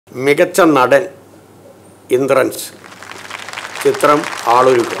മികച്ച നടൻ ഇന്ദ്രൻസ്, ചിത്രം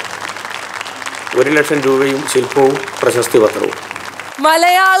ആളൊരുക്കം, 1,00,000 രൂപയും ശില്പവും പ്രശസ്തി പത്രവും.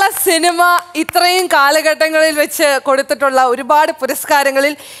 മലയാള സിനിമ ഇത്രയും കാലഘട്ടങ്ങളിൽ വെച്ച് കൊടുത്തിട്ടുള്ള ഒരുപാട്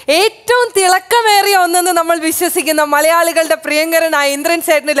പുരസ്കാരങ്ങളിൽ ഏറ്റവും തിളക്കമേറിയ ഒന്നെന്ന് നമ്മൾ വിശ്വസിക്കുന്ന മലയാളികളുടെ പ്രിയങ്കരനായ ഇന്ദ്രൻ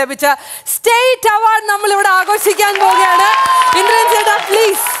ചേട്ടന് ലഭിച്ച സ്റ്റേറ്റ് അവാർഡ് നമ്മൾ ഇവിടെ ആഘോഷിക്കാൻ പോവുകയാണ്. ഇന്ദ്രൻ ചേട്ടാ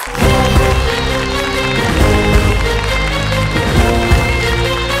പ്ലീസ്.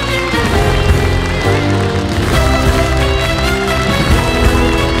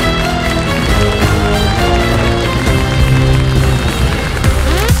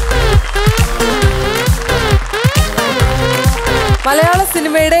 മലയാള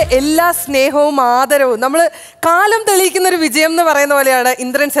സിനിമയുടെ എല്ലാ സ്നേഹവും ആദരവും നമ്മൾ കാലം തെളിയിക്കുന്ന ഒരു വിജയം എന്ന് പറയുന്ന പോലെയാണ്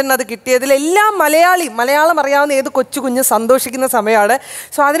ഇന്ദ്രൻ ചേട്ടൻ അത് കിട്ടിയതിൽ. എല്ലാ മലയാളം അറിയാവുന്ന ഏത് കൊച്ചു കുഞ്ഞ് സന്തോഷിക്കുന്ന സമയമാണ്.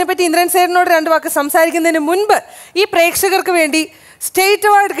 സോ അതിനെപ്പറ്റി ഇന്ദ്രൻ ചേട്ടനോട് 2 വാക്ക് സംസാരിക്കുന്നതിന് മുൻപ് ഈ പ്രേക്ഷകർക്ക് വേണ്ടി സ്റ്റേറ്റ്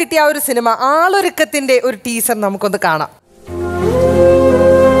അവാർഡ് കിട്ടിയ ഒരു സിനിമ ആളൊരുക്കത്തിൻ്റെ ഒരു ടീസർ നമുക്കൊന്ന് കാണാം.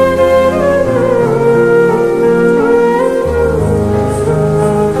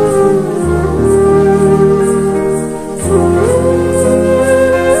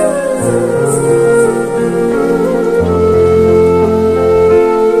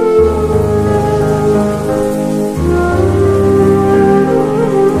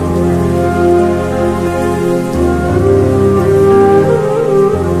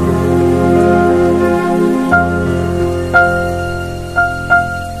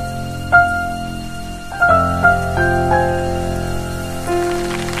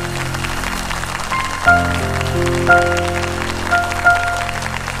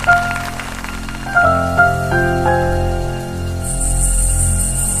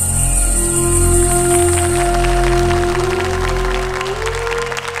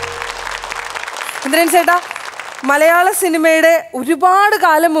 ഇന്ദ്രൻ ചേട്ടാ, മലയാള സിനിമയുടെ ഒരുപാട്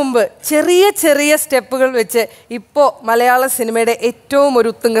കാലം മുമ്പ് ചെറിയ ചെറിയ സ്റ്റെപ്പുകൾ വെച്ച് ഇപ്പോൾ മലയാള സിനിമയുടെ ഏറ്റവും ഒരു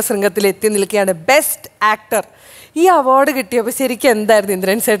ഉത്തുംഗ ശൃംഗത്തിൽ എത്തി നിൽക്കുകയാണ് ബെസ്റ്റ് ആക്ടർ. ഈ അവാർഡ് കിട്ടിയപ്പോൾ ശരിക്കും എന്തായിരുന്നു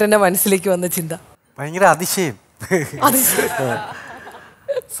ഇന്ദ്രൻ ചേട്ടൻ്റെ മനസ്സിലേക്ക് വന്ന ചിന്ത? ഭയങ്കര അതിശയം.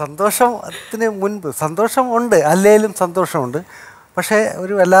 സന്തോഷത്തിന് മുൻപ് സന്തോഷം ഉണ്ട്, അല്ലേലും സന്തോഷമുണ്ട്. പക്ഷേ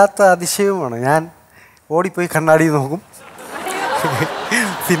ഒരു വല്ലാത്ത അതിശയവുമാണ്. ഞാൻ ഓടിപ്പോയി കണ്ണാടി നോക്കും,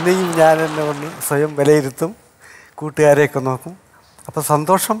 പിന്നെയും ഞാൻ എന്നെ വന്ന് സ്വയം വിലയിരുത്തും, കൂട്ടുകാരെയൊക്കെ നോക്കും. അപ്പോൾ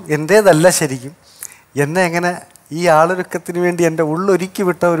സന്തോഷം എൻ്റേതല്ല, ശരിക്കും എന്നെ എങ്ങനെ ഈ ആളൊരുക്കത്തിന് വേണ്ടി എൻ്റെ ഉള്ളൊരുക്കി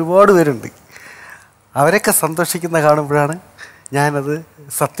വിട്ട ഒരുപാട് പേരുണ്ട്. അവരൊക്കെ സന്തോഷിക്കുന്ന കാണുമ്പോഴാണ് ഞാനത്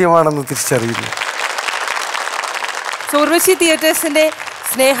സത്യമാണെന്ന് തിരിച്ചറിയുന്നത്. ഉർവശി തിയേറ്റേഴ്സിൻ്റെ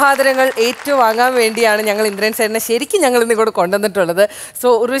സ്നേഹാദരങ്ങൾ ഏറ്റുവാങ്ങാൻ വേണ്ടിയാണ് ഞങ്ങൾ ഇന്ദ്രൻ ചേട്ടനെ ശരിക്കും ഞങ്ങൾ ഇന്നിങ്ങോട്ട് കൊണ്ടുവന്നിട്ടുള്ളത്. സോ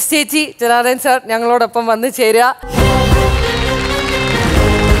ഉർവശി ചേച്ചി, ജനാർദ്ദൻ സാർ ഞങ്ങളോടൊപ്പം വന്ന് ചേരുക.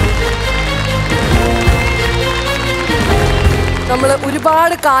 നമ്മൾ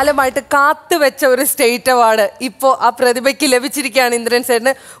ഒരുപാട് കാലമായിട്ട് കാത്തുവെച്ച ഒരു സ്റ്റേറ്റ് അവാർഡ് ഇപ്പോൾ ആ പ്രതിഭയ്ക്ക് ലഭിച്ചിരിക്കുകയാണ് ഇന്ദ്രൻ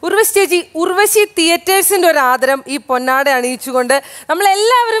ചേട്ടന്. ഉർവശി ചേച്ചി, ഉർവശി തിയേറ്റേഴ്സിൻ്റെ ഒരു ആദരം ഈ പൊന്നാട അണിയിച്ചുകൊണ്ട്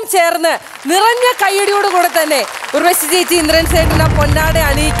നമ്മളെല്ലാവരും ചേർന്ന് നിറഞ്ഞ കയ്യടിയോടുകൂടെ തന്നെ ഉർവശി ചേച്ചി ഇന്ദ്രൻ ചേട്ടന് ആ പൊന്നാട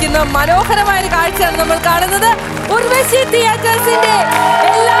അണിയിക്കുന്ന മനോഹരമായ ഒരു കാഴ്ചയാണ് നമ്മൾ കാണുന്നത്. ഉർവശി തിയേറ്റേഴ്സിൻ്റെ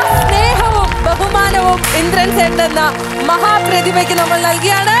എല്ലാ സ്നേഹവും ബഹുമാനവും ഇന്ദ്രൻ ചേട്ടൻ എന്ന മഹാപ്രതിഭയ്ക്ക് നമ്മൾ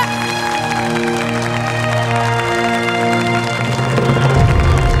നൽകിയാണ്.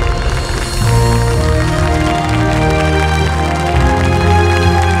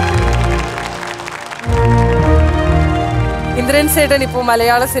 ഇന്ദ്രൻ ചേട്ടൻ ഇപ്പോൾ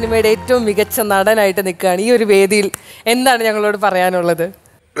മലയാള സിനിമയുടെ ഏറ്റവും മികച്ച നടനായിട്ട് നിൽക്കുകയാണ്. ഈ ഒരു വേദിയിൽ എന്താണ് ഞങ്ങളോട് പറയാനുള്ളത്?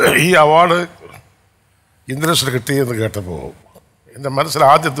 ഈ അവാർഡ് ഇന്ദ്രൻസിന് കിട്ടിയെന്ന് കേട്ടപ്പോൾ എൻ്റെ മനസ്സിൽ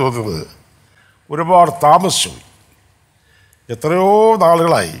ആദ്യം തോന്നുന്നത് ഒരുപാട് താമസിച്ചു. എത്രയോ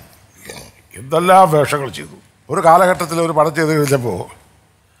നാളുകളായി എന്തെല്ലാം വേഷങ്ങൾ ചെയ്തു. ഒരു കാലഘട്ടത്തിൽ ഒരു പടം ചെയ്ത് കഴിഞ്ഞപ്പോൾ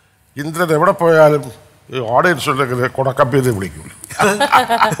ഇന്ദ്രൻ എവിടെ പോയാലും ഓഡിയൻസ് ഉണ്ടെങ്കിൽ കൊടക്കമ്പേന്ന് വിളിക്കും.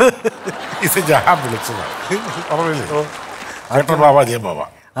 ഇത് ഞാൻ വിളിച്ചതാണ്, പറഞ്ഞില്ലേ, ആക്ടർ ബാബ ജയ ബാബ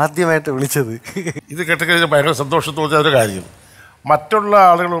ആദ്യമായിട്ട് വിളിച്ചത്. ഇത് കേട്ടുകഴിഞ്ഞാൽ ഭയങ്കര സന്തോഷം തോന്നിയ ഒരു കാര്യം, മറ്റുള്ള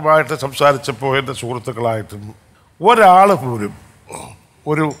ആളുകളുമായിട്ട് സംസാരിച്ചപ്പോൾ എൻ്റെ സുഹൃത്തുക്കളായിട്ടും ഒരാൾ പോലും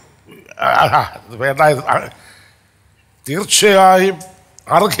ഒരു വേണ്ട തീർച്ചയായും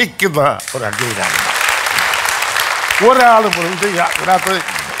അർഹിക്കുന്ന ഒരു അംഗീകാരം ഒരാൾ പോലും ഇതിനകത്ത്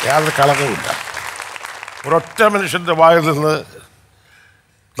യാതൊരു കളങ്കവുമില്ല. ഒരൊറ്റ മനുഷ്യൻ്റെ വായിൽ നിന്ന്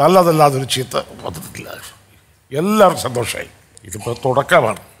നല്ലതല്ലാതൊരു ചീത്ത വന്നിട്ടില്ല. എല്ലാവർക്കും സന്തോഷമായി. ഇതിപ്പോൾ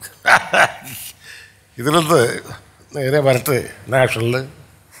തുടക്കമാണ്. ഇതിൽ നിന്ന് നേരെ വരട്ടെ നാഷണലിൽ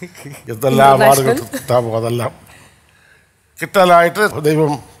എന്തെല്ലാം അവാർഡുകൾ കിട്ടാമോ അതെല്ലാം കിട്ടാനായിട്ട്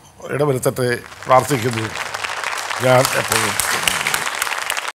ദൈവം ഇടവരുത്തട്ടെ പ്രാർത്ഥിക്കുന്നു ഞാൻ എപ്പോഴും.